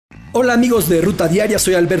Hola amigos de Ruta Diaria,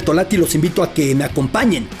 soy Alberto Lati y los invito a que me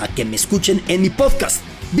acompañen, a que me escuchen en mi podcast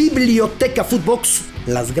Biblioteca Footbox,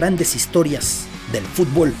 las grandes historias del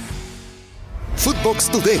fútbol. Footbox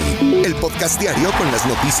Today, el podcast diario con las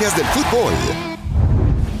noticias del fútbol.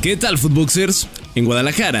 ¿Qué tal, Footboxers? En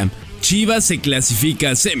Guadalajara, Chivas se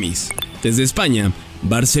clasifica a semis. Desde España,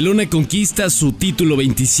 Barcelona conquista su título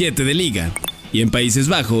 27 de Liga. Y en Países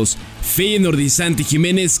Bajos, Feyenoord y Santi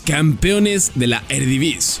Jiménez campeones de la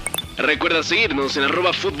Eredivisie. Recuerda seguirnos en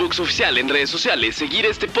 @footboxoficial en redes sociales, seguir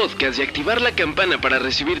este podcast y activar la campana para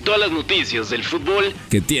recibir todas las noticias del fútbol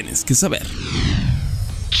que tienes que saber.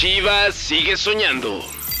 Chivas sigue soñando.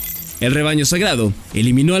 El rebaño sagrado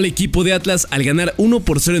eliminó al equipo de Atlas al ganar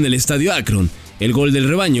 1-0 en el estadio Akron. El gol del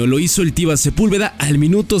rebaño lo hizo el Tiva Sepúlveda al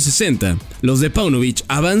minuto 60. Los de Paunovic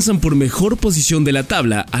avanzan por mejor posición de la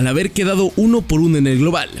tabla al haber quedado 1-1 en el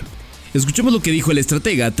global. Escuchemos lo que dijo el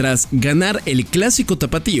estratega tras ganar el clásico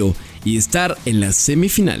tapatío y estar en las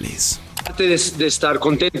semifinales. Aparte de estar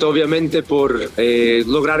contento obviamente por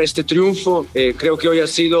lograr este triunfo, creo que hoy ha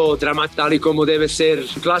sido dramático tal y como debe ser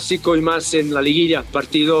clásico y más en la liguilla,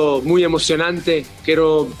 partido muy emocionante.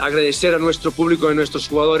 Quiero agradecer a nuestro público y a nuestros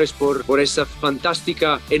jugadores por esa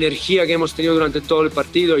fantástica energía que hemos tenido durante todo el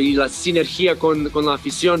partido y la sinergia con la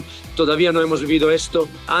afición. Todavía no hemos vivido esto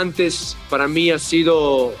antes. Para mí ha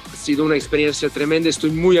sido una experiencia tremenda.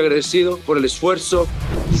 Estoy muy agradecido por el esfuerzo.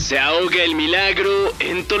 Se ahoga el milagro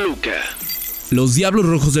en Toluca. Los Diablos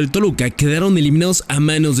Rojos del Toluca quedaron eliminados a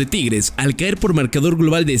manos de Tigres al caer por marcador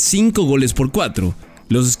global de 5-4.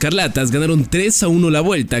 Los Escarlatas ganaron 3-1 la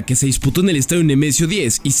vuelta que se disputó en el estadio Nemesio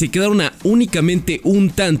 10 y se quedaron a únicamente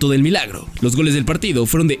un tanto del milagro. Los goles del partido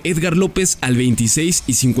fueron de Edgar López al 26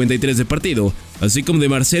 y 53 de partido, así como de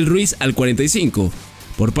Marcel Ruiz al 45.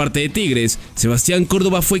 Por parte de Tigres, Sebastián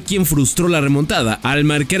Córdoba fue quien frustró la remontada al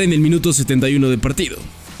marcar en el minuto 71 de partido.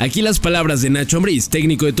 Aquí las palabras de Nacho Ambriz,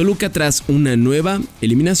 técnico de Toluca, tras una nueva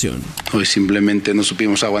eliminación. Hoy simplemente no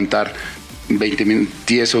supimos aguantar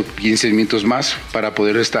 10 o 15 minutos más para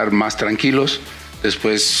poder estar más tranquilos.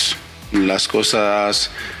 Después las cosas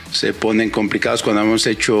se ponen complicadas cuando hemos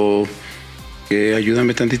hecho,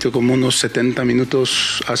 ayúdame tantito, como unos 70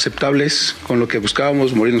 minutos aceptables con lo que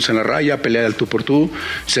buscábamos, morirnos en la raya, pelear al tú por tú,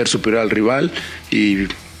 ser superior al rival y...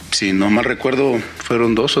 si no mal recuerdo,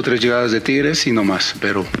 fueron 2 o 3 llegadas de Tigres y no más.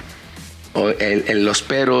 Pero los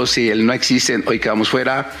peros y el no existen, hoy quedamos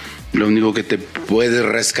fuera. Lo único que te puede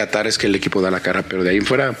rescatar es que el equipo da la cara, pero de ahí en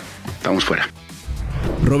fuera, estamos fuera.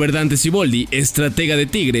 Robert Dante Siboldi, estratega de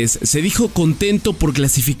Tigres, se dijo contento por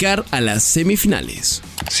clasificar a las semifinales.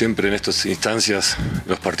 Siempre en estas instancias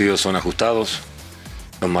los partidos son ajustados,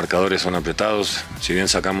 los marcadores son apretados. Si bien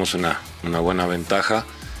sacamos una buena ventaja,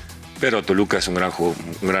 pero Toluca es un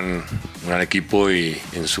gran equipo y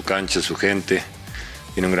en su cancha, su gente,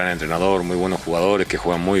 tiene un gran entrenador, muy buenos jugadores que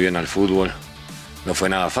juegan muy bien al fútbol. No fue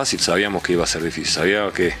nada fácil, sabíamos que iba a ser difícil, sabía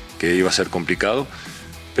que iba a ser complicado,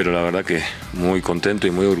 pero la verdad que muy contento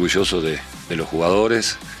y muy orgulloso de los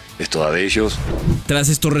jugadores, es toda de ellos. Tras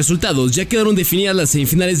estos resultados ya quedaron definidas las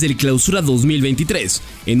semifinales del Clausura 2023,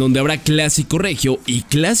 en donde habrá Clásico Regio y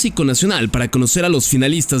Clásico Nacional para conocer a los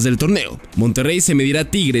finalistas del torneo. Monterrey se medirá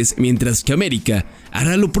a Tigres, mientras que América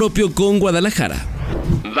hará lo propio con Guadalajara.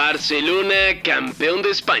 Barcelona, campeón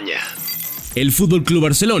de España. El FC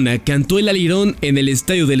Barcelona cantó el alirón en el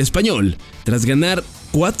Estadio del Español, tras ganar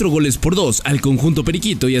 4-2 al conjunto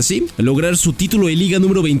periquito y así lograr su título de Liga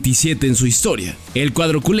número 27 en su historia. El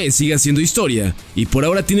cuadro culé sigue haciendo historia y por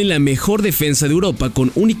ahora tiene la mejor defensa de Europa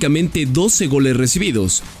con únicamente 12 goles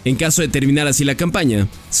recibidos. En caso de terminar así la campaña,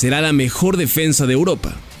 será la mejor defensa de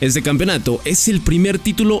Europa. Este campeonato es el primer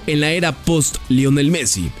título en la era post-Lionel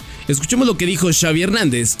Messi. Escuchemos lo que dijo Xavi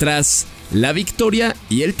Hernández tras la victoria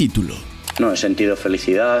y el título. No, he sentido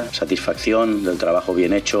felicidad, satisfacción del trabajo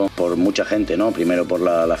bien hecho por mucha gente, ¿no? Primero por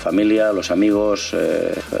la familia, los amigos,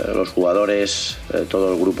 los jugadores,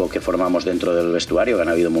 todo el grupo que formamos dentro del vestuario, que han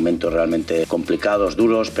habido momentos realmente complicados,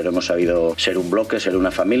 duros, pero hemos sabido ser un bloque, ser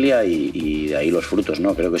una familia y de ahí los frutos,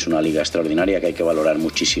 ¿no? Creo que es una liga extraordinaria que hay que valorar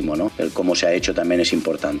muchísimo, ¿no? El cómo se ha hecho también es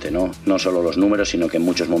importante, ¿no? No solo los números, sino que en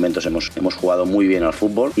muchos momentos hemos jugado muy bien al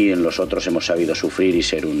fútbol y en los otros hemos sabido sufrir y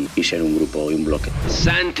ser un grupo y un bloque.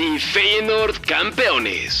 Santi Feyenoord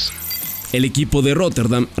campeones. El equipo de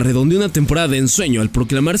Rotterdam redondeó una temporada de ensueño al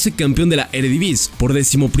proclamarse campeón de la Eredivisie por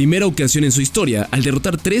 11ª ocasión en su historia al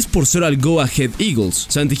derrotar 3-0 al Go Ahead Eagles.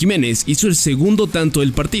 Santi Jiménez hizo el segundo tanto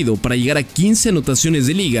del partido para llegar a 15 anotaciones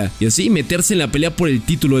de liga y así meterse en la pelea por el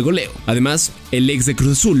título de goleo. Además, el ex de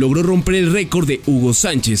Cruz Azul logró romper el récord de Hugo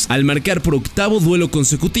Sánchez al marcar por 8º duelo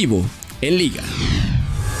consecutivo en liga.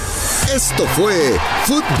 Esto fue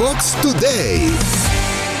Footbox Today.